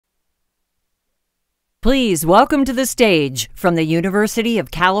Please welcome to the stage, from the University of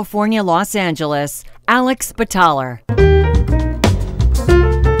California, Los Angeles, Alex Bataller.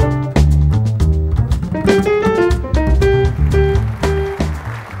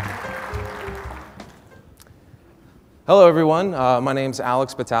 Hello everyone, my name's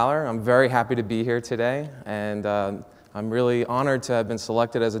Alex Bataller. I'm very happy to be here today, and I'm really honored to have been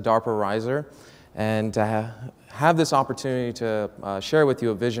selected as a DARPA Riser and to have this opportunity to share with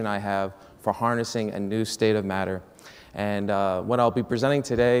you a vision I have for harnessing a new state of matter. And what I'll be presenting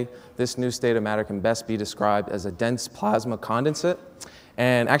today, this new state of matter can best be described as a dense plasma condensate.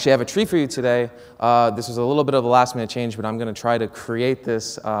 And actually I have a treat for you today. This is a little bit of a last minute change, but I'm going to try to create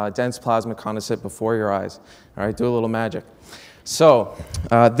this dense plasma condensate before your eyes. All right, do a little magic. So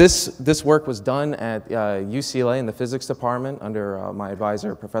this work was done at UCLA in the physics department under my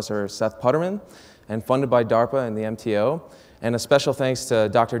advisor, Professor Sept, and funded by DARPA and the MTO. And a special thanks to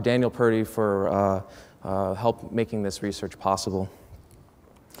Dr. Daniel Purdy for help making this research possible.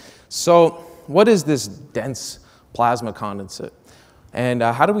 So what is this dense plasma condensate? And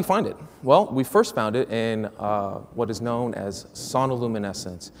how did we find it? Well, we first found it in what is known as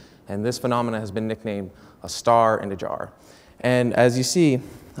sonoluminescence. And this phenomenon has been nicknamed a star in a jar. And as you see,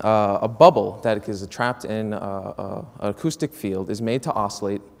 a bubble that is trapped in an acoustic field is made to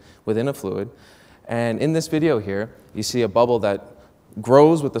oscillate within a fluid. And in this video here, you see a bubble that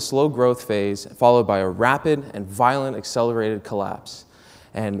grows with a slow growth phase, followed by a rapid and violent accelerated collapse.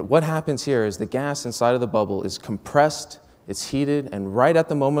 And what happens here is the gas inside of the bubble is compressed, it's heated, and right at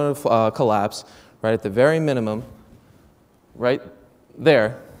the moment of collapse, right at the very minimum, right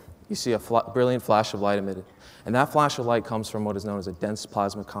there, you see a brilliant flash of light emitted. And that flash of light comes from what is known as a dense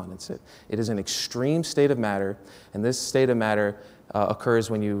plasma condensate. It is an extreme state of matter, and this state of matter occurs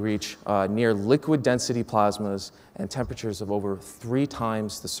when you reach near liquid density plasmas and temperatures of over 3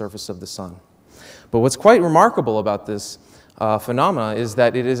 times the surface of the sun. But what's quite remarkable about this phenomena is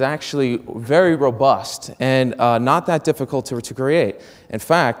that it is actually very robust and not that difficult to create. In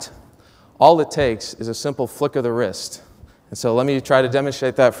fact, all it takes is a simple flick of the wrist. And so let me try to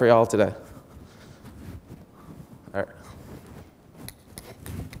demonstrate that for y'all today. All right.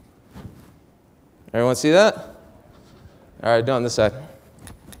 Everyone see that? All right, do it on this side.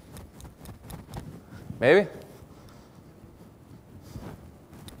 Maybe?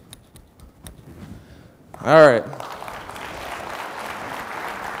 All right.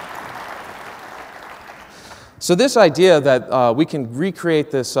 So this idea that we can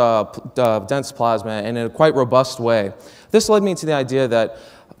recreate this dense plasma in a quite robust way, this led me to the idea that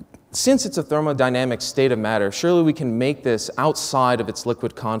since it's a thermodynamic state of matter, surely we can make this outside of its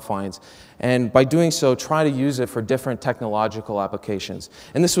liquid confines, and by doing so, try to use it for different technological applications.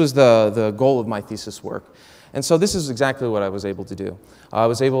 And this was the goal of my thesis work. And so this is exactly what I was able to do. I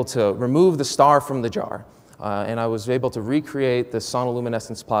was able to remove the star from the jar, and I was able to recreate the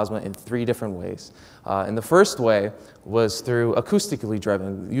sonoluminescence plasma in 3 different ways. And the first way was through acoustically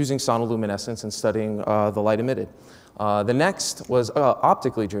driven, using sonoluminescence and studying the light emitted. The next was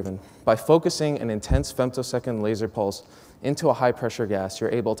optically driven. By focusing an intense femtosecond laser pulse into a high pressure gas, you're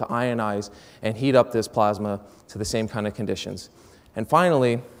able to ionize and heat up this plasma to the same kind of conditions. And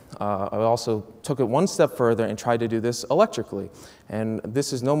finally, I also took it one step further and tried to do this electrically. And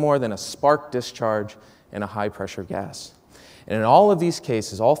this is no more than a spark discharge in a high pressure gas. And in all of these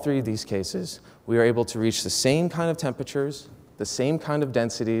cases, all 3 of these cases, we are able to reach the same kind of temperatures, the same kind of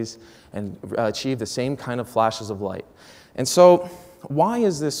densities, and achieve the same kind of flashes of light. And so why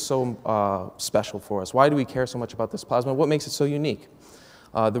is this so special for us? Why do we care so much about this plasma? What makes it so unique?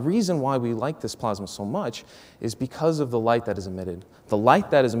 The reason why we like this plasma so much is because of the light that is emitted. The light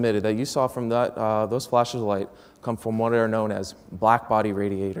that is emitted that you saw from those flashes of light come from what are known as black body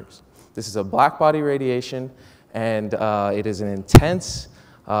radiators. This is a black body radiation, and it is an intense,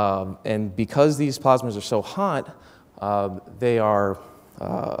 and because these plasmas are so hot, they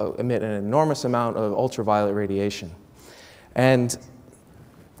emit an enormous amount of ultraviolet radiation. And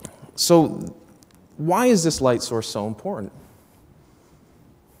so why is this light source so important?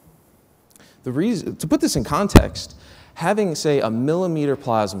 The reason, to put this in context, having, say, a millimeter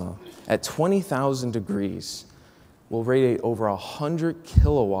plasma at 20,000 degrees will radiate over 100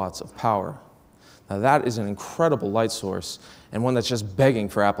 kilowatts of power. Now that is an incredible light source, and one that's just begging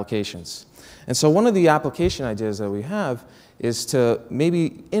for applications. And so one of the application ideas that we have is to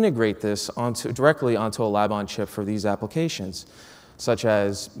maybe integrate this directly onto a lab-on-chip for these applications, such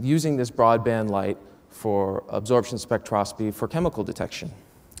as using this broadband light for absorption spectroscopy for chemical detection.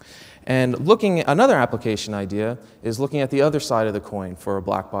 And another application idea is looking at the other side of the coin for a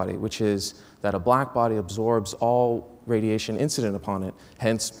black body, which is that a black body absorbs all radiation incident upon it,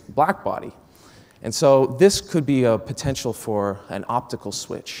 hence black body. And so this could be a potential for an optical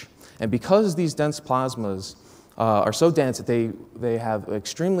switch. And because these dense plasmas are so dense that they have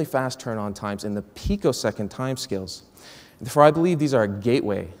extremely fast turn-on times in the picosecond timescales, therefore I believe these are a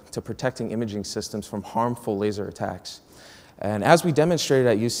gateway to protecting imaging systems from harmful laser attacks. And as we demonstrated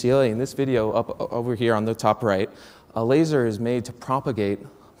at UCLA in this video up over here on the top right, a laser is made to propagate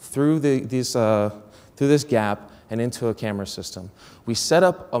through this gap and into a camera system. We set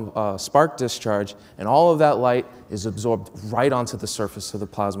up a spark discharge, and all of that light is absorbed right onto the surface of the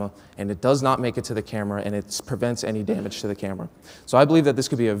plasma, and it does not make it to the camera, and it prevents any damage to the camera. So I believe that this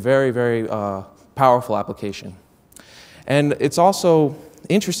could be a very, very powerful application. And it's also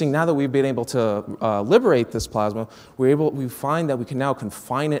interesting, now that we've been able to liberate this plasma, we find that we can now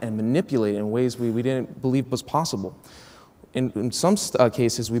confine it and manipulate it in ways we didn't believe was possible. In some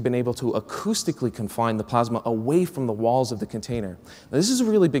cases, we've been able to acoustically confine the plasma away from the walls of the container. Now, this is a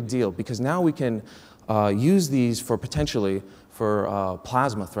really big deal because now we can use these potentially for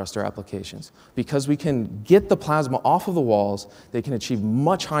plasma thruster applications. Because we can get the plasma off of the walls, they can achieve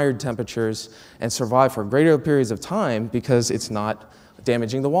much higher temperatures and survive for greater periods of time because it's not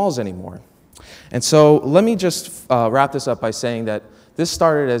damaging the walls anymore. And so let me just wrap this up by saying that this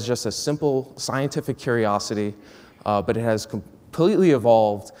started as just a simple scientific curiosity, but it has completely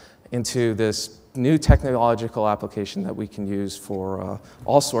evolved into this new technological application that we can use for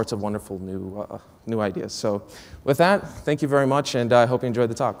all sorts of wonderful new ideas. So with that, thank you very much, and I hope you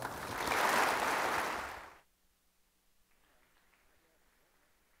enjoyed the talk.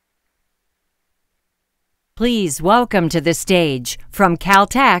 Please welcome to the stage, from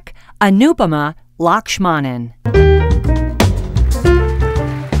Caltech, Anupama Lakshmanan.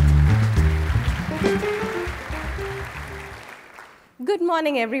 Good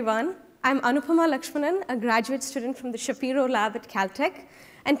morning, everyone. I'm Anupama Lakshmanan, a graduate student from the Shapiro Lab at Caltech,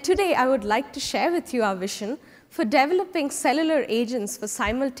 and today I would like to share with you our vision for developing cellular agents for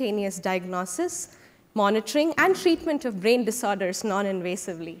simultaneous diagnosis, monitoring, and treatment of brain disorders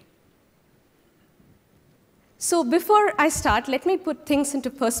non-invasively. So before I start, let me put things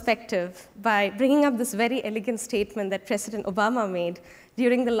into perspective by bringing up this very elegant statement that President Obama made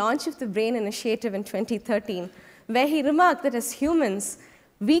during the launch of the BRAIN Initiative in 2013, where he remarked that as humans,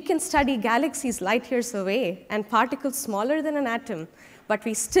 we can study galaxies light years away and particles smaller than an atom, but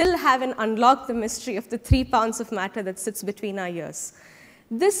we still haven't unlocked the mystery of the 3 pounds of matter that sits between our ears.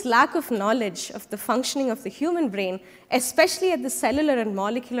 This lack of knowledge of the functioning of the human brain, especially at the cellular and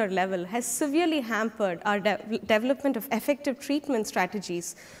molecular level, has severely hampered our development of effective treatment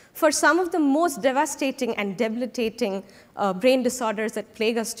strategies for some of the most devastating and debilitating brain disorders that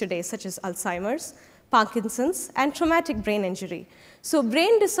plague us today, such as Alzheimer's, Parkinson's, and traumatic brain injury. So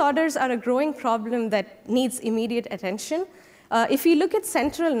brain disorders are a growing problem that needs immediate attention. If we look at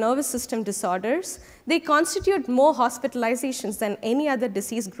central nervous system disorders, they constitute more hospitalizations than any other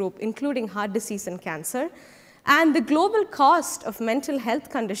disease group, including heart disease and cancer. And the global cost of mental health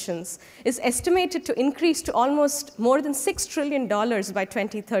conditions is estimated to increase to almost more than $6 trillion by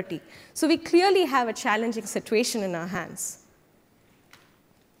 2030. So we clearly have a challenging situation in our hands.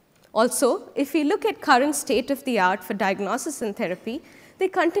 Also, if we look at current state of the art for diagnosis and therapy, they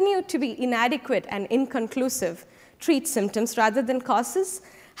continue to be inadequate and inconclusive, treat symptoms rather than causes,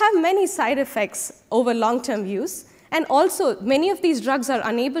 have many side effects over long-term use, and also many of these drugs are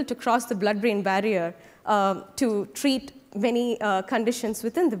unable to cross the blood-brain barrier to treat many conditions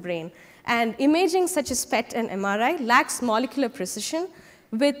within the brain. And imaging such as PET and MRI lacks molecular precision,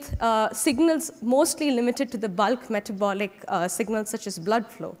 with signals mostly limited to the bulk metabolic signals such as blood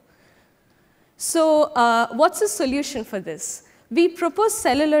flow. So what's the solution for this? We propose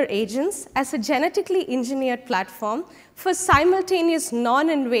cellular agents as a genetically engineered platform for simultaneous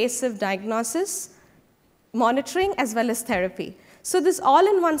non-invasive diagnosis, monitoring, as well as therapy. So this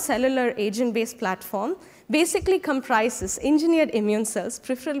all-in-one cellular agent-based platform basically comprises engineered immune cells,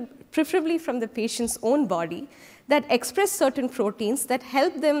 preferably from the patient's own body, that express certain proteins that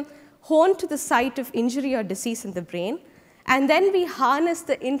help them hone to the site of injury or disease in the brain. And then we harness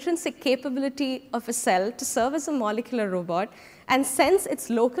the intrinsic capability of a cell to serve as a molecular robot and sense its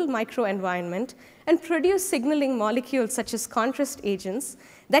local microenvironment and produce signaling molecules such as contrast agents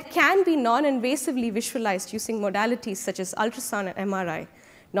that can be non-invasively visualized using modalities such as ultrasound and MRI.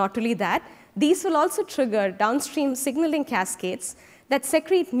 Not only that, these will also trigger downstream signaling cascades that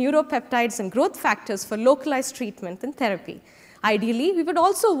secrete neuropeptides and growth factors for localized treatment and therapy. Ideally, we would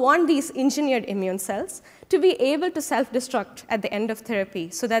also want these engineered immune cells to be able to self-destruct at the end of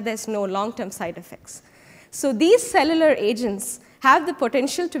therapy so that there's no long-term side effects. So these cellular agents have the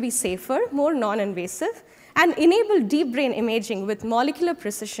potential to be safer, more non-invasive, and enable deep brain imaging with molecular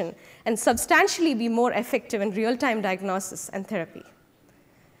precision and substantially be more effective in real-time diagnosis and therapy.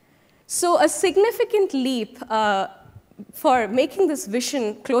 So a significant leap for making this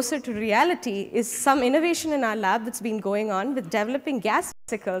vision closer to reality is some innovation in our lab that's been going on with developing gas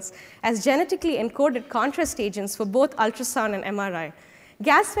vesicles as genetically encoded contrast agents for both ultrasound and MRI.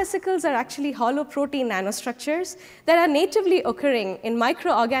 Gas vesicles are actually hollow protein nanostructures that are natively occurring in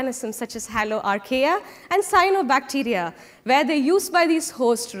microorganisms such as haloarchaea and cyanobacteria, where they're used by these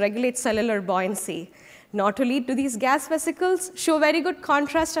hosts to regulate cellular buoyancy. Not only do these gas vesicles show very good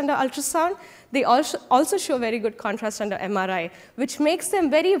contrast under ultrasound, they also show very good contrast under MRI, which makes them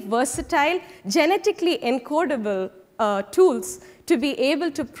very versatile, genetically encodable tools to be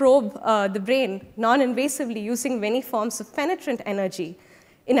able to probe the brain non-invasively using many forms of penetrant energy.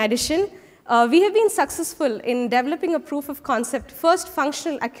 In addition, we have been successful in developing a proof of concept first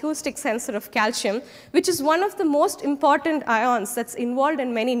functional acoustic sensor of calcium, which is one of the most important ions that's involved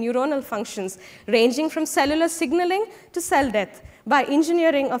in many neuronal functions, ranging from cellular signaling to cell death by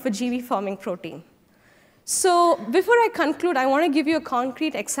engineering of a GV-forming protein. So before I conclude, I want to give you a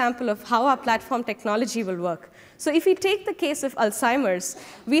concrete example of how our platform technology will work. So if we take the case of Alzheimer's,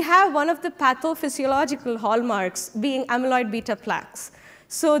 we have one of the pathophysiological hallmarks being amyloid beta plaques.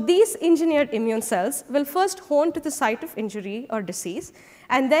 So these engineered immune cells will first hone to the site of injury or disease,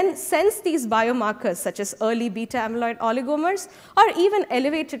 and then sense these biomarkers such as early beta amyloid oligomers or even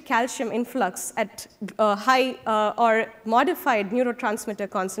elevated calcium influx at high or modified neurotransmitter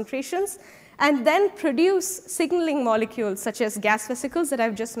concentrations, and then produce signaling molecules such as gas vesicles that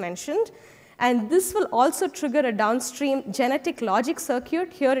I've just mentioned. And this will also trigger a downstream genetic logic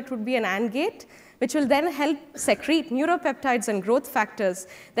circuit. Here it would be an AND gate, which will then help secrete neuropeptides and growth factors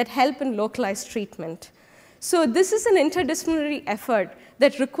that help in localized treatment. So this is an interdisciplinary effort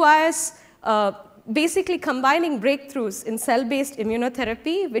that requires basically combining breakthroughs in cell-based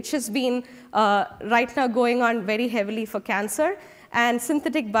immunotherapy, which has been right now going on very heavily for cancer, and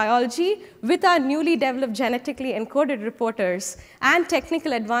synthetic biology with our newly developed genetically encoded reporters and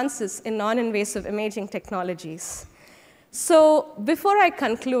technical advances in non-invasive imaging technologies. So before I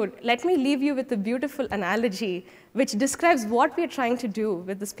conclude, let me leave you with a beautiful analogy which describes what we are trying to do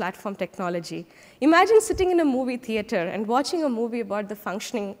with this platform technology. Imagine sitting in a movie theater and watching a movie about the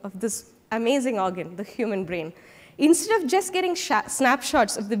functioning of this amazing organ, the human brain. Instead of just getting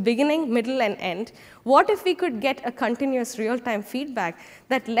snapshots of the beginning, middle, and end, what if we could get a continuous real-time feedback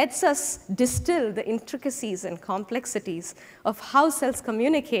that lets us distill the intricacies and complexities of how cells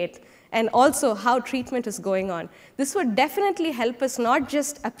communicate and also how treatment is going on? This would definitely help us not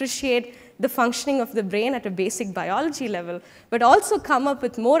just appreciate the functioning of the brain at a basic biology level, but also come up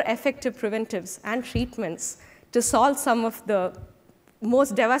with more effective preventives and treatments to solve some of the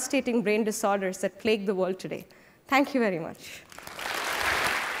most devastating brain disorders that plague the world today. Thank you very much.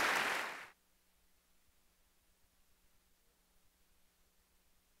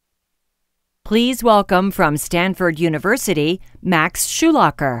 Please welcome from Stanford University, Max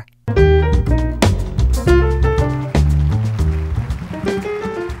Shulaker.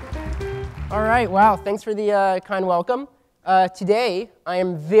 All right, wow, thanks for the kind welcome. Today, I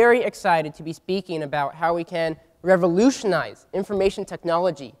am very excited to be speaking about how we can revolutionize information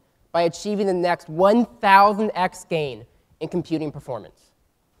technology by achieving the next 1,000x gain in computing performance.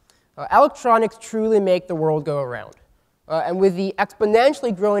 Electronics truly make the world go around. And with the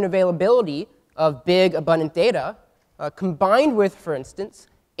exponentially growing availability of big, abundant data, combined with, for instance,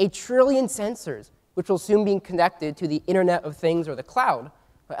 1 trillion sensors, which will soon be connected to the Internet of Things or the cloud,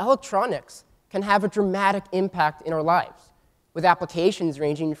 electronics can have a dramatic impact in our lives, with applications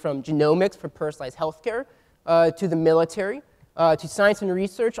ranging from genomics for personalized healthcare to the military, to science and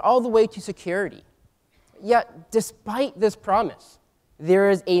research, all the way to security. Yet, despite this promise,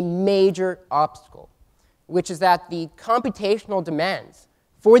 there is a major obstacle, which is that the computational demands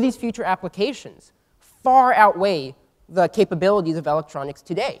for these future applications far outweigh the capabilities of electronics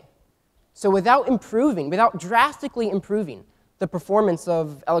today. So without drastically improving the performance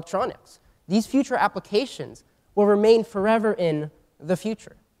of electronics, these future applications will remain forever in the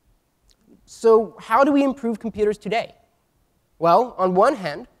future. So how do we improve computers today? Well, on one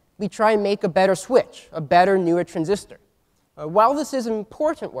hand, we try and make a better switch, a better, newer transistor. While this is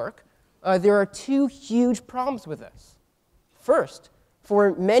important work, there are 2 huge problems with this. First,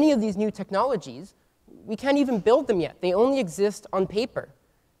 for many of these new technologies, we can't even build them yet. They only exist on paper.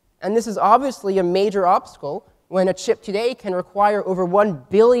 And this is obviously a major obstacle when a chip today can require over 1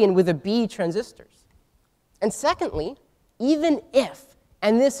 billion with a B transistors. And secondly, even if,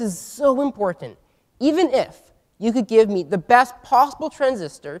 and this is so important, even if you could give me the best possible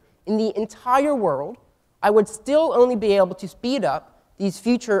transistor in the entire world, I would still only be able to speed up these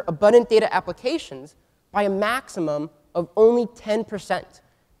future abundant data applications by a maximum of only 10%,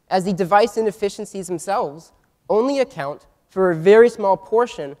 as the device inefficiencies themselves only account for a very small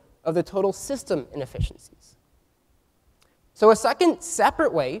portion of the total system inefficiencies. So a second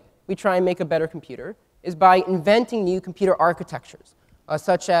separate way we try and make a better computer is by inventing new computer architectures,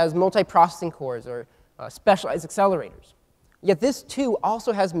 such as multiprocessing cores or specialized accelerators. Yet this, too,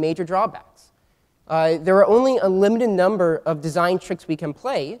 also has major drawbacks. There are only a limited number of design tricks we can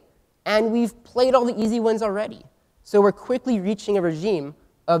play, and we've played all the easy ones already. So we're quickly reaching a regime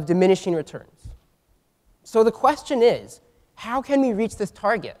of diminishing returns. So the question is, how can we reach this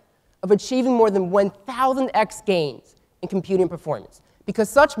target of achieving more than 1,000x gains in computing performance? Because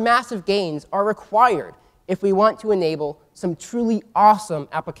such massive gains are required if we want to enable some truly awesome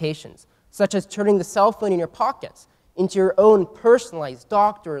applications, such as turning the cell phone in your pockets into your own personalized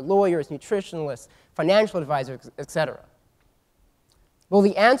doctor, lawyers, nutritionalists, financial advisors, etc. Well,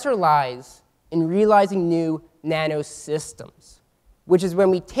 the answer lies in realizing new nano systems, which is when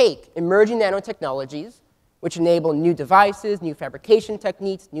we take emerging nanotechnologies, which enable new devices, new fabrication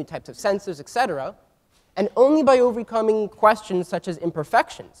techniques, new types of sensors, etc., and only by overcoming questions such as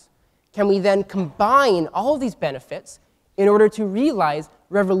imperfections can we then combine all of these benefits in order to realize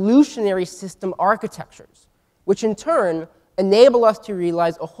revolutionary system architectures, which in turn enable us to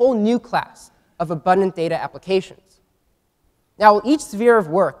realize a whole new class of abundant data applications. Now, while each sphere of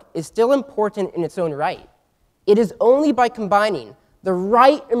work is still important in its own right, it is only by combining the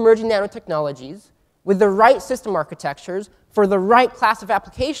right emerging nanotechnologies with the right system architectures for the right class of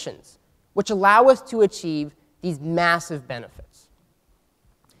applications, which allow us to achieve these massive benefits.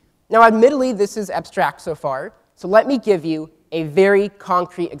 Now, admittedly, this is abstract so far, so let me give you a very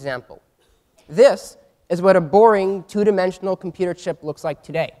concrete example. This is what a boring two-dimensional computer chip looks like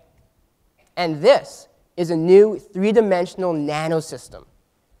today. And this is a new three-dimensional nanosystem,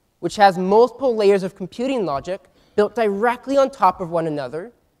 which has multiple layers of computing logic built directly on top of one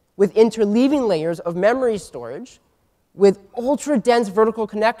another, with interleaving layers of memory storage, with ultra-dense vertical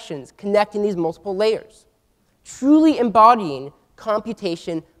connections connecting these multiple layers, truly embodying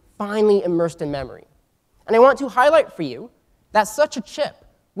computation finely immersed in memory. And I want to highlight for you that such a chip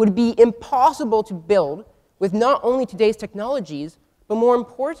would be impossible to build with not only today's technologies, but more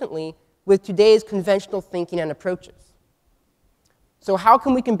importantly, with today's conventional thinking and approaches. So how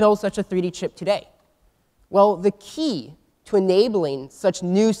can we build such a 3D chip today? Well, the key to enabling such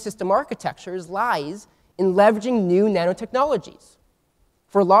new system architectures lies in leveraging new nanotechnologies.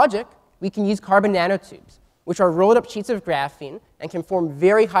 For logic, we can use carbon nanotubes, which are rolled up sheets of graphene and can form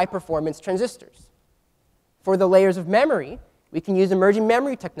very high performance transistors. For the layers of memory, we can use emerging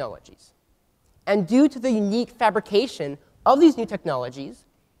memory technologies. And due to the unique fabrication of these new technologies,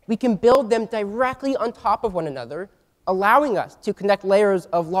 we can build them directly on top of one another, allowing us to connect layers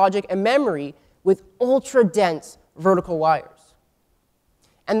of logic and memory with ultra-dense vertical wires.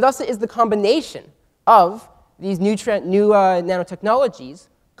 And thus it is the combination of these new nanotechnologies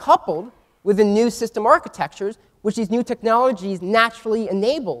coupled with the new system architectures, which these new technologies naturally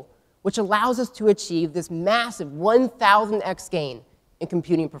enable, which allows us to achieve this massive 1,000x gain in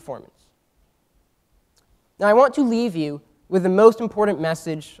computing performance. Now, I want to leave you with the most important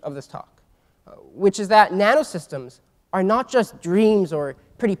message of this talk, which is that nanosystems are not just dreams or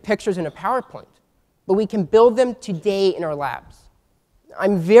pretty pictures in a PowerPoint, but we can build them today in our labs.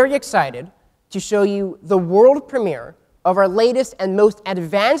 I'm very excited to show you the world premiere of our latest and most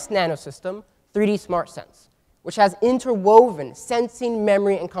advanced nanosystem, 3D SmartSense, which has interwoven sensing,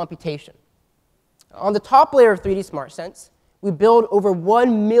 memory, and computation. On the top layer of 3D SmartSense, we build over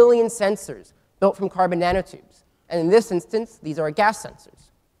 1 million sensors built from carbon nanotubes. And in this instance, these are gas sensors.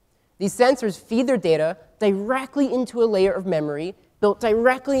 These sensors feed their data directly into a layer of memory built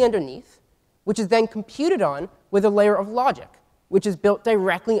directly underneath, which is then computed on with a layer of logic, which is built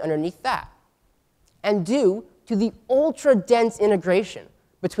directly underneath that. And due to the ultra-dense integration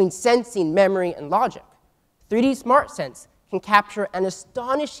between sensing, memory, and logic, 3D SmartSense can capture an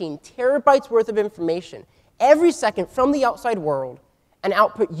astonishing terabytes worth of information every second from the outside world and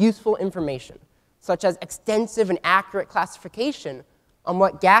output useful information, such as extensive and accurate classification on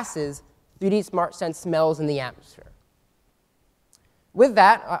what gases 3D SmartSense smells in the atmosphere. With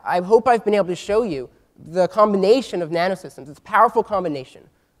that, I hope I've been able to show you the combination of nanosystems, this powerful combination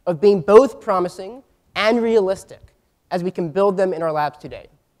of being both promising and realistic as we can build them in our labs today.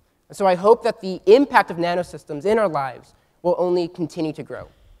 And so I hope that the impact of nanosystems in our lives will only continue to grow.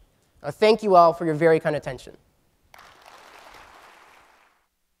 Thank you all for your very kind attention.